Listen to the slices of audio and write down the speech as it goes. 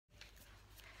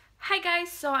Hi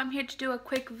guys, so I'm here to do a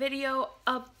quick video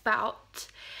about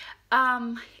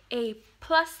a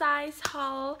plus size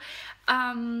haul.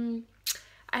 I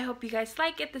hope you guys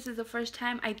like it. This is the first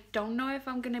time. I don't know if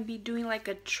I'm gonna be doing like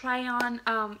a try on.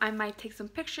 I might take some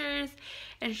pictures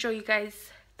and show you guys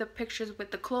the pictures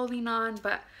with the clothing on,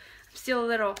 but I'm still a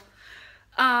little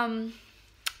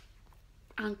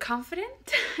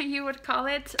unconfident you would call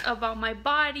it about my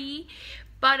body,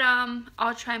 but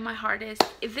I'll try my hardest.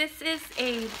 This is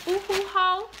a Boohoo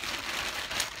haul.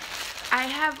 I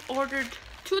have ordered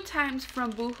 2 times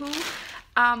from Boohoo.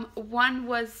 One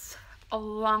was a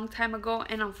long time ago,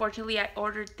 and unfortunately I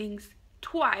ordered things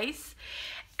twice,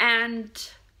 and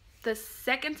the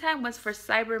second time was for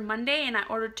Cyber Monday, and I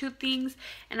ordered 2 things,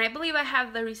 and I believe I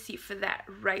have the receipt for that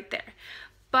right there.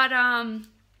 But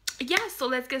yeah, so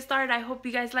let's get started. I hope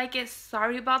you guys like it.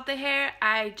 Sorry about the hair.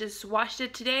 I just washed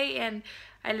it today and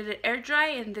I let it air dry,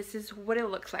 and this is what it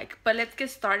looks like. But let's get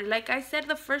started. Like I said,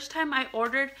 the first time I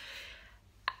ordered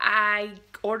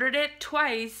it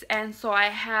twice, and so I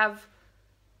have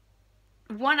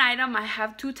one item I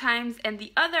have 2 times, and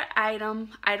the other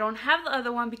item I don't have the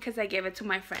other one because I gave it to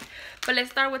my friend. But let's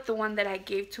start with the one that I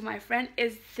gave to my friend.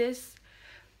 Is this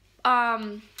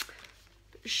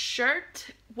shirt.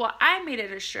 Well, I made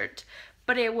it a shirt,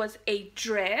 but it was a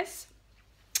dress.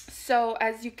 So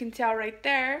as you can tell right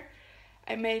there,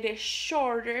 I made it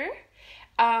shorter.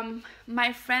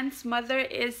 My friend's mother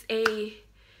is a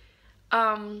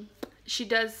she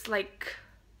does like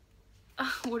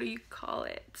what do you call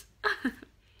it?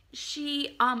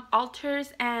 She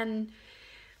alters and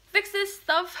fixes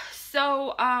stuff.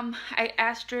 So I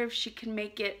asked her if she can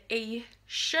make it a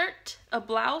shirt, a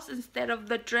blouse, instead of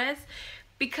the dress,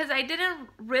 because I didn't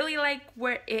really like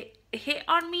where it hit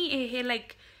on me. It hit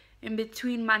like in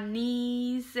between my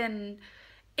knees, and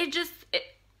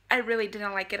I really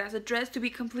didn't like it as a dress, to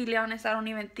be completely honest. I don't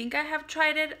even think I have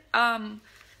tried it.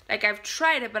 Like, I've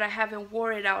tried it, but I haven't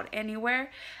wore it out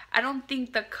anywhere. I don't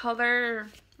think the color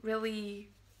really,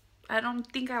 I don't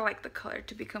think I like the color,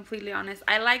 to be completely honest.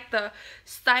 I like the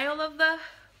style of the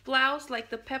blouse, like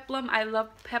the peplum. I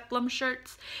love peplum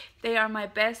shirts. They are my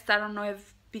best. I don't know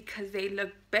if because they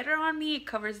look better on me. It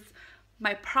covers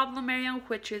my problem area,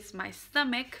 which is my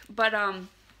stomach. But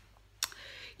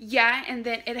yeah, and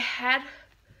then it had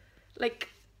like,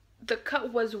 the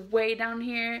cut was way down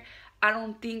here. I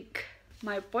don't think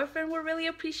my boyfriend would really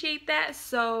appreciate that,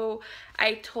 so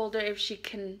I told her if she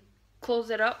can close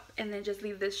it up and then just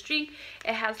leave the string.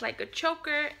 It has like a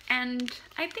choker, and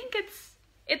I think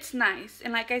it's nice.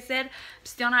 And like I said, I'm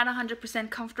still not 100%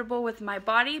 comfortable with my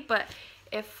body, but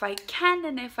if I can,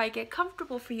 and if I get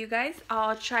comfortable for you guys,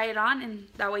 I'll try it on, and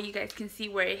that way you guys can see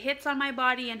where it hits on my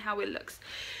body and how it looks.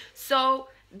 So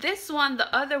this one,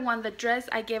 the other one, the dress,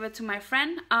 I gave it to my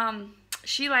friend.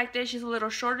 She liked it. She's a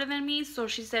little shorter than me, so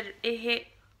she said it hit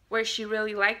where she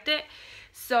really liked it,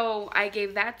 so I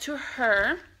gave that to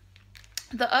her.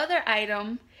 The other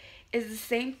item is the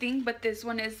same thing, but this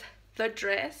one is the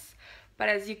dress, but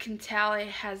as you can tell, it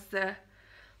has the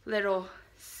little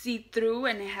see-through,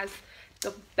 and it has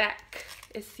the back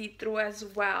is see-through as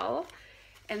well.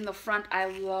 And the front, I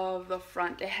love the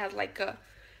front. It has like a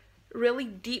really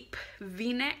deep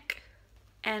v-neck,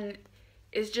 and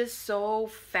it's just so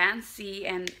fancy,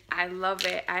 and I love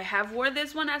it. I have wore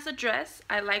this one as a dress.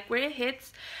 I like where it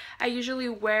hits. I usually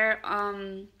wear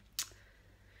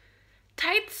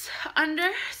tights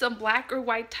under, some black or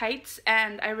white tights,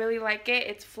 and I really like it.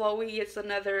 It's flowy. It's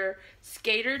another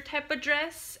skater type of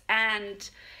dress, and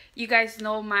you guys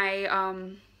know my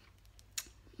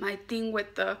my thing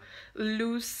with the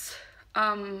loose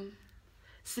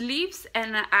sleeves,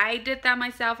 and I did that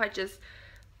myself. I just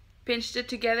pinched it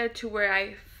together to where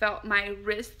I felt my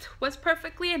wrist was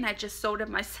perfectly, and I just sewed it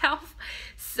myself.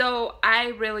 So I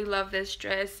really love this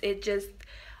dress. It just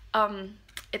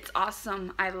it's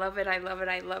awesome. I love it. I love it.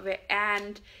 I love it.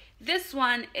 And this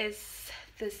one is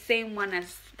the same one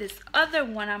as this other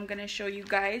one I'm gonna show you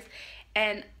guys,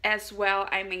 and as well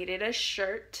I made it a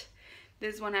shirt.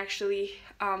 This one actually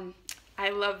I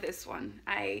love this one.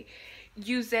 I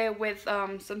use it with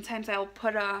sometimes I'll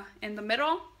put in the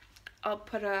middle, I'll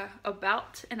put a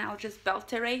belt, and I'll just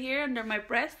belt it right here under my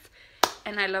breast,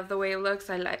 and I love the way it looks.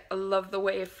 I love the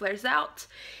way it flares out.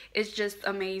 It's just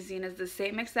amazing. It's the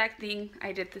same exact thing.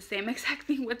 I did the same exact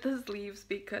thing with the sleeves,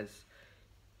 because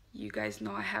you guys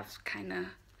know I have kind of,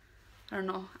 I don't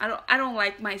know, I don't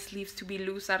like my sleeves to be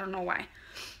loose. I don't know why.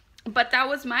 But that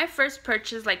was my first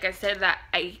purchase, like I said, that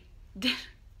I did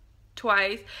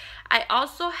twice. I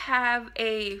also have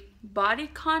a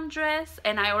bodycon dress,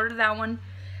 and I ordered that one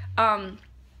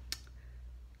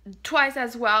twice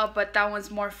as well, but that one's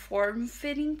more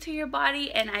form-fitting to your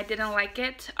body, and I didn't like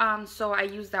it. So I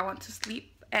used that one to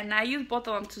sleep, and I used both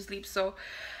of them to sleep. So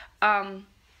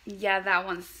yeah, that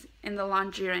one's in the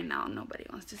laundry right now. Nobody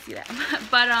wants to see that.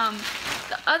 But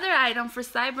the other item for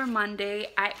Cyber Monday,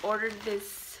 I ordered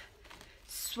this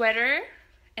sweater,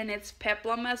 and it's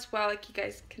peplum as well. Like you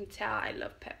guys can tell, I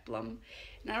love peplum.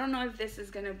 And I don't know if this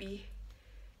is gonna be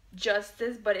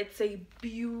justice, but it's a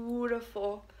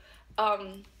beautiful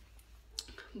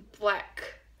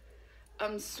black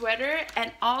sweater,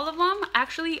 and all of them,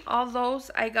 actually all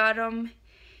those, I got them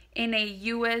in a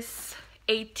US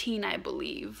 18, I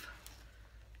believe.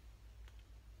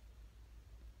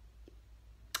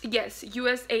 Yes,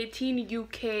 US 18,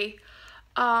 UK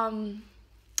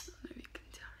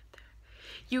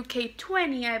UK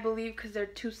 20, I believe, because they're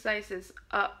 2 sizes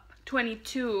up,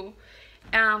 22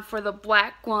 for the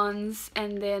black ones,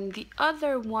 and then the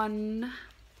other one,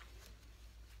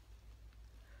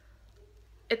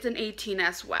 it's an 18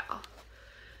 as well.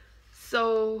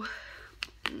 So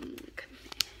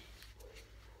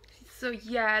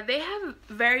yeah, they have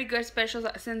very good specials.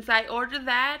 Since I ordered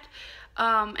that,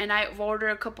 and I've ordered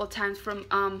a couple times from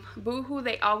Boohoo,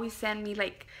 they always send me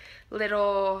like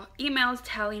little emails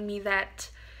telling me that,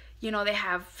 you know, they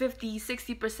have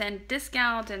 50-60%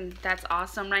 discount, and that's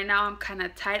awesome. Right now I'm kind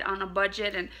of tight on a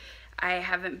budget, and I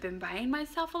haven't been buying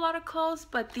myself a lot of clothes,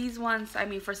 but these ones, I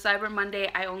mean, for Cyber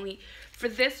Monday, for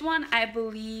this one, I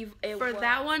believe,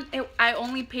 I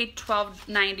only paid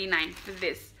 $12.99 for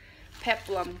this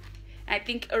peplum. I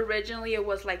think originally it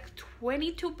was like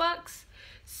 22 bucks,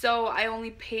 so I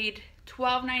only paid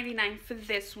 $12.99 for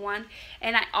this one.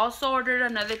 And I also ordered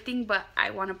another thing, but I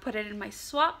want to put it in my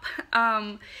swap,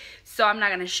 so I'm not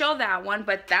going to show that one,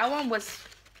 but that one was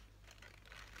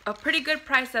a pretty good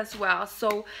price as well.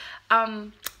 So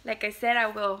like I said, I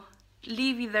will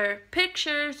leave either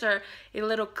pictures or a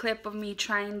little clip of me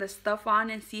trying the stuff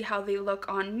on and see how they look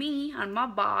on me, on my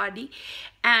body.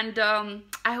 And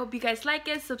I hope you guys like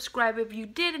it. Subscribe if you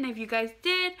did, and if you guys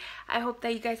did, I hope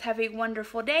that you guys have a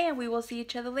wonderful day, and we will see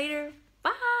each other later.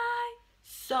 Bye.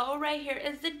 So right here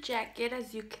is the jacket.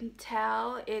 As you can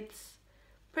tell, it's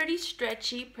pretty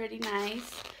stretchy, pretty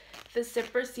nice. The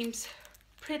zipper seems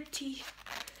pretty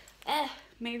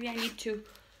maybe I need to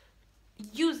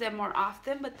use it more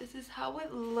often, but this is how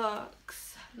it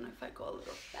looks. I don't know if I go a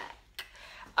little back.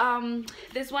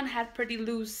 This one had pretty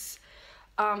loose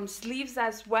sleeves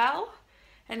as well,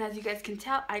 and as you guys can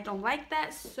tell, I don't like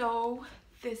that. So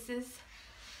this is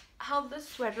how the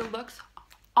sweater looks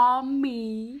on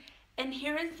me. And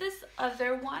here is this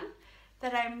other one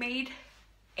that I made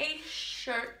a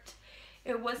shirt.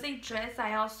 It was a dress.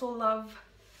 I also love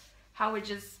how it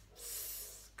just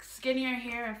skinnier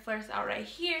here and flares out right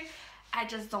here. I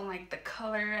just don't like the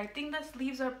color. I think the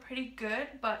sleeves are pretty good,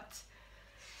 but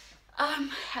I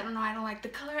don't know, I don't like the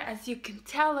color. As you can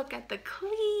tell, look at the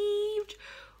cleaved.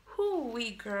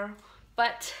 Hoo-wee, girl.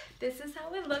 But this is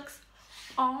how it looks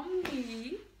on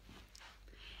me.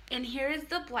 And here is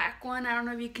the black one. I don't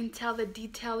know if you can tell the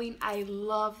detailing. I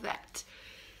love that.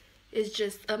 It's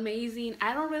just amazing.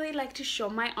 I don't really like to show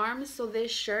my arms, so this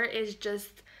shirt is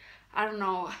just, I don't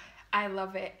know, I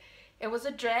love it. It was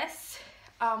a dress,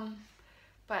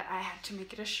 but I had to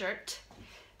make it a shirt.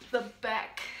 The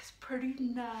back is pretty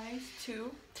nice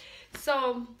too.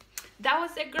 So that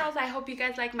was it, girls. I hope you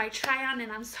guys like my try on,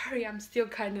 and I'm sorry I'm still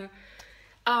kind of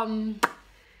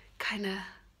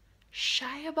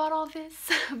shy about all this,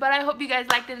 but I hope you guys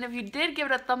liked it, and if you did, give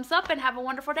it a thumbs up and have a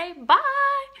wonderful day. Bye.